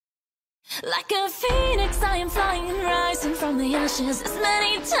Like a phoenix, I am flying and rising from the ashes as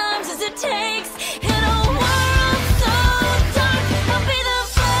many times as it takes. In a world so dark, I'll be the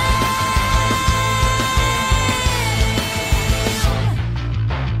flame.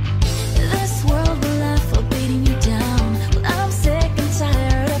 This world will laugh for beating you down, but I'm sick and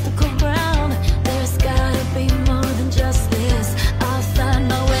tired of the cold ground. There's gotta be more than just this. I'll find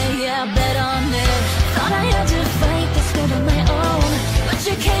my way, yeah, bet on it. Thought I had to fight this good on my own, but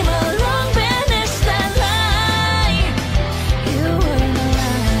you came along.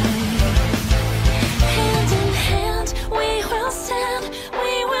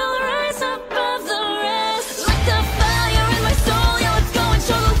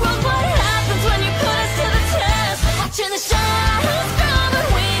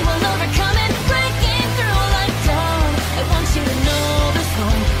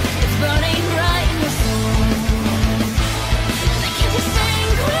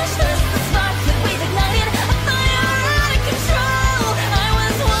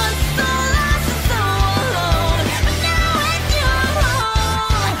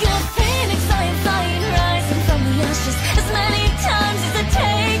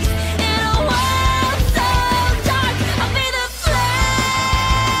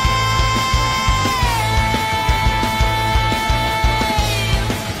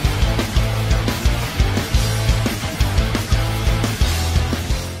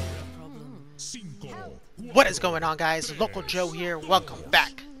 What is going on, guys? LOCOxJOE here. Welcome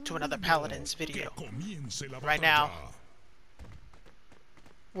back to another Paladins video. Right now,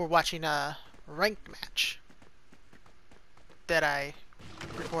 we're watching a ranked match that I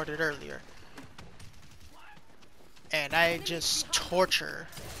recorded earlier. And I just torture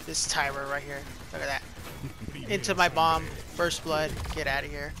this Tyra right here. Look at that. Into my bomb, first blood, get out of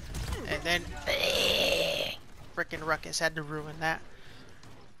here. And then, frickin' Ruckus had to ruin that.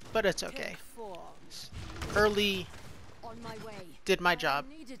 But it's okay. Early did my job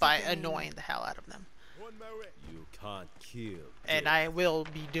by annoying the hell out of them. You can't kill. And I will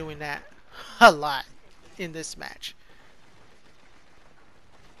be doing that a lot in this match.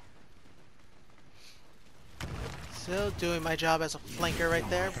 So doing my job as a flanker right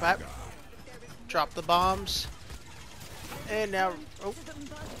there. But drop the bombs. And now, oh,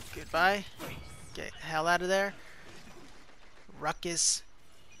 goodbye. Get the hell out of there. Ruckus.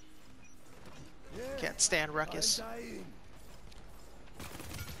 Can't stand Ruckus.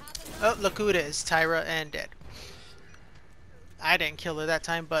 Oh, look who it is. Tyra and dead. I didn't kill her that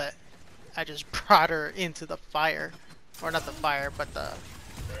time, but I just brought her into the fire. Or not the fire, but the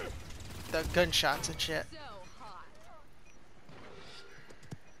gunshots and shit.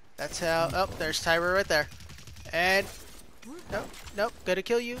 That's how... Oh, there's Tyra right there. And... Nope, nope. Gonna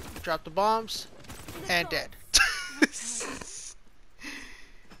kill you. Drop the bombs. And dead.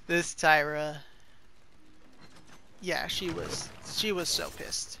 This Tyra... Yeah, she was so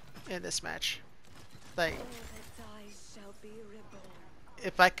pissed in this match. Like,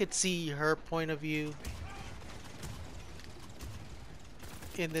 if I could see her point of view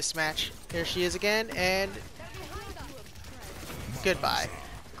in this match. Here she is again, and goodbye.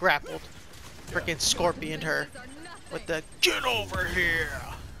 Grappled. Freaking scorpioned her with the get over here.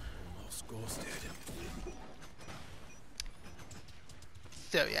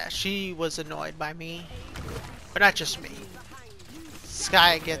 So yeah, she was annoyed by me. But not just me.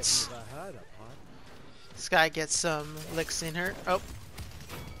 Sky gets some licks in her. Oh,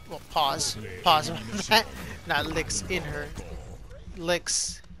 well, pause on that. Not licks in her.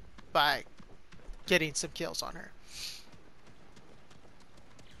 Licks by getting some kills on her.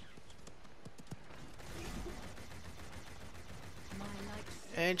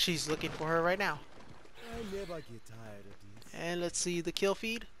 And she's looking for her right now. And let's see the kill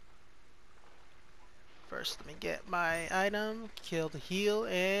feed. First, let me get my item, kill the heal,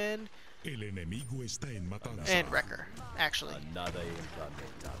 and Wrecker, actually.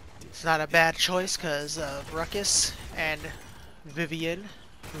 It's not a bad choice because of Ruckus and Vivian,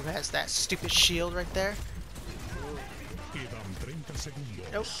 who has that stupid shield right there.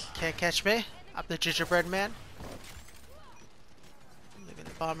 Nope, can't catch me. I'm the gingerbread man. Leaving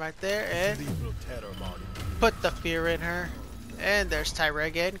the bomb right there, and put the fear in her. And there's Tyra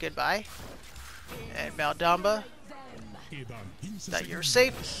again, goodbye. And Maldamba, that you're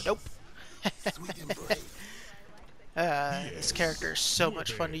safe. Nope. This character is so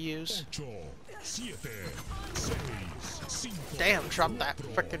much fun to use. Damn, dropped that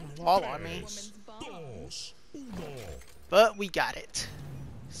freaking wall on me. But we got it.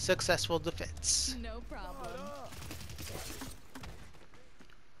 Successful defense. No problem.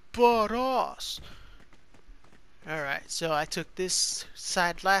 Badass. Alright, so I took this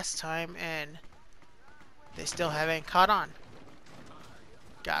side last time and they still haven't caught on.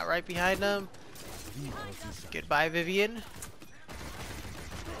 Got right behind them. Goodbye, Vivian.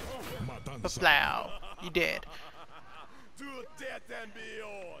 Plow. You dead. To death and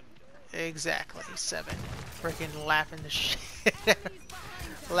beyond. Exactly. 7. Freaking laughing the shit.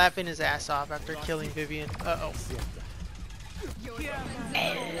 Laughing his ass off after killing Vivian. Uh-oh.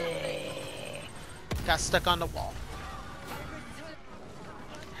 Got stuck on the wall.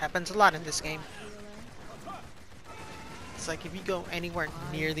 Happens a lot in this game. It's like if you go anywhere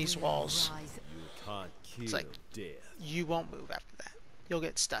near these walls, You can't kill it's like death. you won't move after that. You'll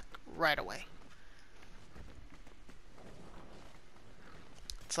get stuck right away.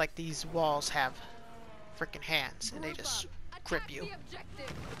 It's like these walls have freaking hands and they just grip you.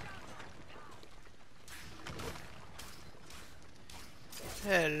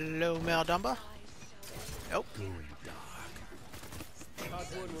 Hello, Maldumba. Nope.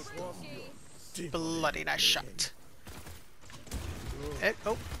 Bloody nice shot.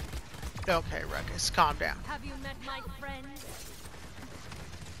 Oh. Okay, Ruckus, calm down. Have you met my friend?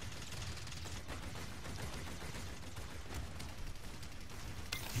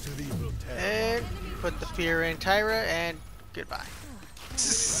 And put the fear in Tyra and goodbye.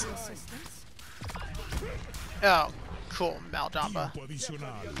 Oh, cool, Maldumba.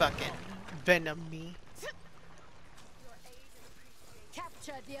 Fucking venom me.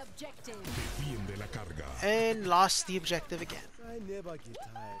 Capture the objective. And lost the objective again. I never get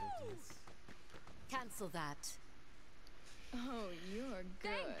tired of this. Cancel that. Oh, you're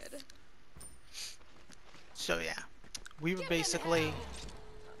good. So yeah, we were basically,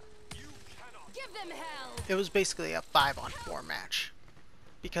 Give them hell. it was basically a 5-on-4 match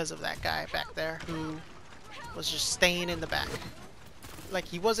because of that guy back there who was just staying in the back. Like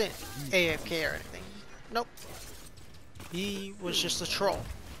he wasn't AFK or anything. Nope. He was just a troll.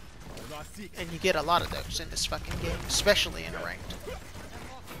 And you get a lot of those in this fucking game, especially in a ranked.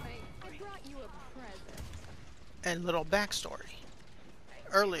 I brought you a present. And little backstory.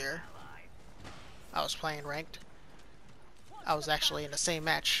 Earlier, I was playing ranked. I was actually in the same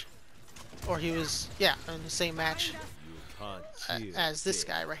match. Or he was, yeah, in the same match You can't kill as this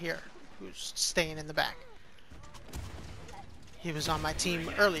death. guy right here, who's staying in the back. He was on my team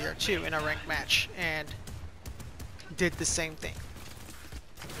earlier too in a ranked match and did the same thing.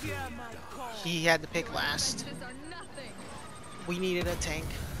 He had to pick last. This or nothing. We needed a tank,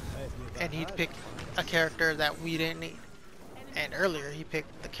 and he'd pick a character that we didn't need. And earlier he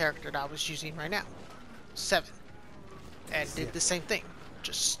picked the character that I was using right now, 7, and did the same thing.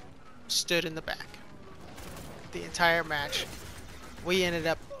 Just stood in the back the entire match. We ended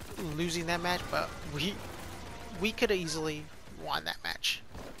up losing that match, but we could have easily won that match.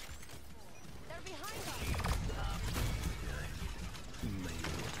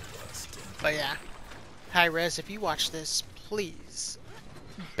 But yeah, High Res, if you watch this, please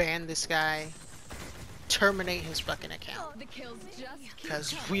ban this guy, terminate his fucking account, The kills just keep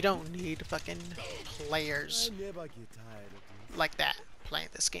because we don't need fucking players I never get tired of this. like that playing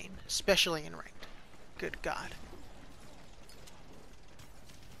this game, especially in ranked. Good God.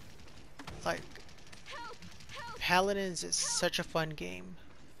 Like, Paladins is such a fun game,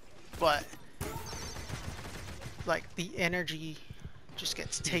 but like the energy just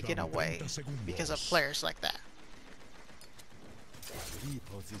gets taken away because of players like that.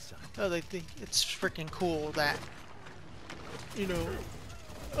 Reposition. Oh, they think it's freaking cool that, you know,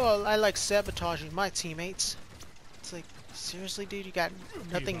 oh, I like sabotaging my teammates. It's like, seriously, dude, you got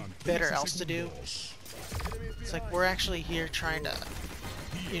nothing better else to do? It's like, we're actually here trying to,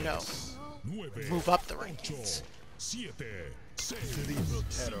 you know, move up the rankings.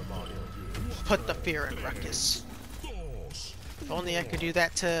 Put the fear in Ruckus. If only I could do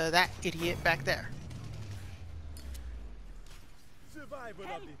that to that idiot back there. Survival of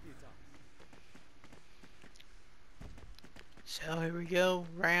the fittest. So here we go,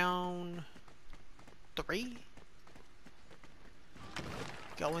 round 3.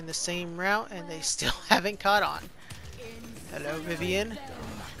 Going the same route and they still haven't caught on. Hello, Vivian.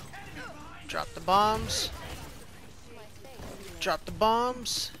 Drop the bombs. Drop the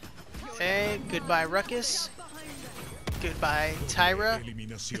bombs. And goodbye, Ruckus. Goodbye, Tyra.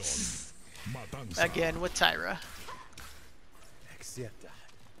 Again with Tyra. Accept that.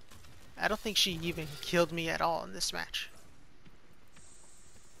 I don't think she even killed me at all in this match.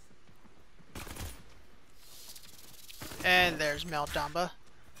 And there's Maldumba.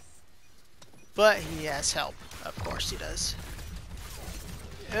 But he has help. Of course he does.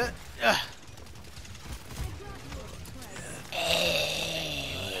 Our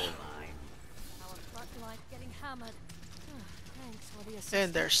front line getting hammered. Thanks for the assist.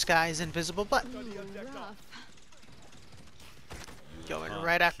 And there's Sky's invisible butt. Rough. Going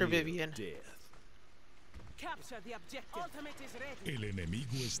right after Vivian. Death. Capture the objective. Ultimate is ready. El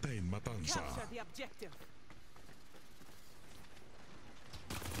enemigo está en matanza. Capture the objective.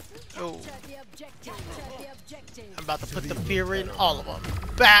 Oh, Capture the objective. Capture the objective. I'm about to put the fear in all of them.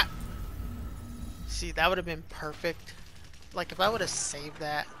 Bat! See, that would have been perfect. Like, if I would have saved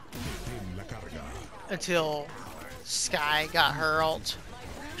that Detén la carga. until Sky got her ult.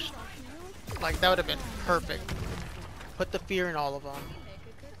 Like, that would have been perfect. Put the fear in all of them.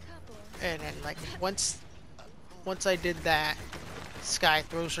 And then, like, once I did that, Sky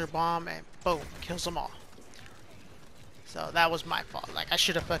throws her bomb and boom, kills them all. So that was my fault. Like, I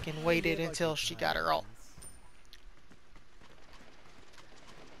should have fucking waited until she got her ult.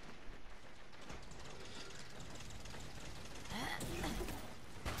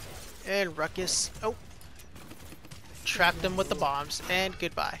 And Ruckus, oh, trapped him with the bombs, and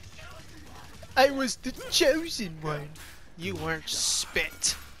goodbye. I was the chosen one. You weren't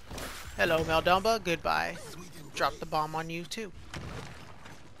spit. Hello, Meldumba, goodbye. Drop the bomb on you too.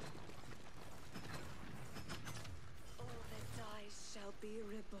 All that dies shall be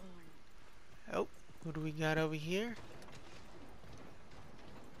reborn. Oh, who do we got over here?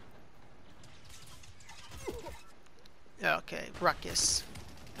 Okay, Ruckus.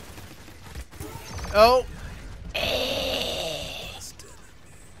 Oh!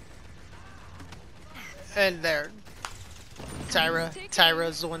 And there.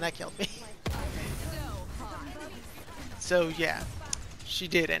 Tyra's the one that killed me. So yeah, she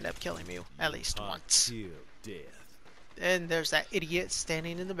did end up killing me at least once. Until death. And there's that idiot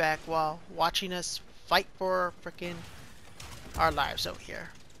standing in the back while watching us fight for frickin' our lives over here.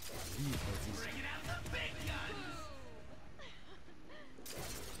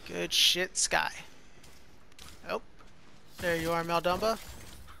 Good shit, Sky. Oh, there you are, Meldumba.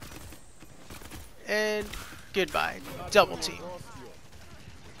 And goodbye, double team.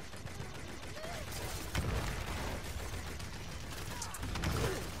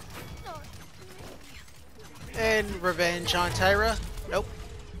 And revenge on Tyra. Nope.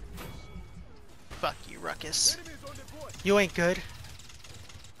 Fuck you, Ruckus. You ain't good.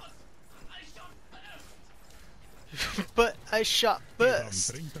 But I shot Quedan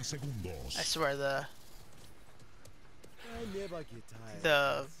first. 30 segundos. I swear I never get tired.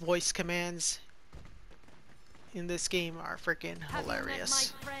 the voice commands in this game are freaking Have you met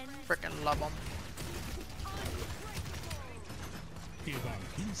hilarious. my friend? Freaking love them. Quedan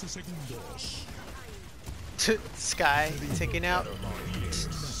 15 segundos. Sky taking out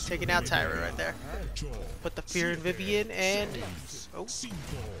Tyra right there. 8, Put the fear in Vivian and oh, 5,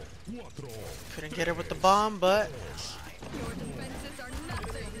 4, couldn't get her with the bomb, but Your defenses are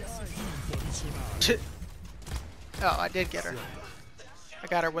nothing. oh, I did get her. I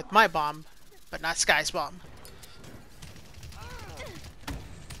got her with my bomb, but not Sky's bomb.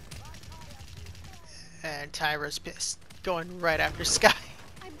 And Tyra's pissed, going right after Sky.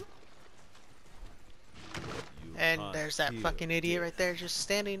 And there's that fucking idiot right there just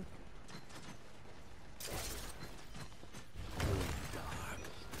standing.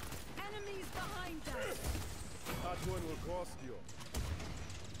 Enemies behind us. That one will cost you.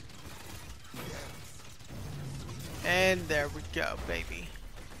 And there we go, baby.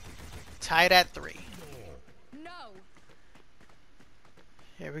 Tied at 3. No.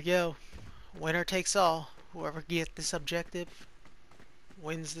 Here we go. Winner takes all. Whoever gets this objective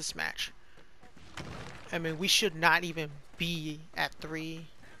wins this match. I mean, we should not even be at 3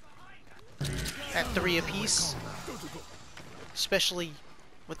 apiece. Especially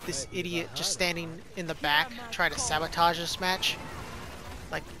with this idiot just standing in the back trying to sabotage this match.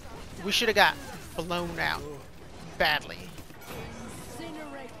 Like, we should have got blown out badly.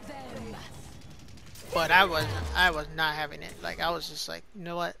 Incinerate them. But I was not having it. Like, I was just like, you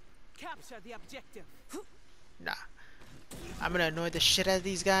know what? Capture the objective. Nah. I'm gonna annoy the shit out of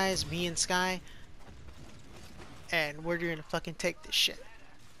these guys, me and Sky. And we're gonna fucking take this shit.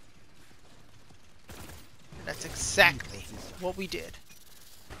 That's exactly what we did.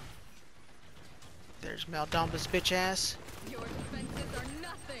 There's Meldumba's bitch ass. Your defenses are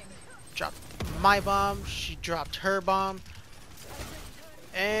nothing. Dropped my bomb, she dropped her bomb.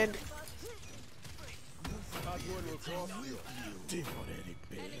 And That one will cost you.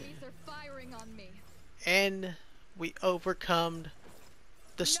 Enemies are firing on me. we overcome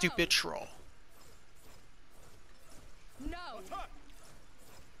the stupid troll. No.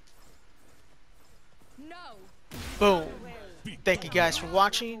 No. Boom. Thank you guys for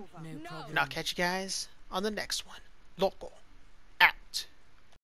watching. No. And I'll catch you guys on the next one. Local.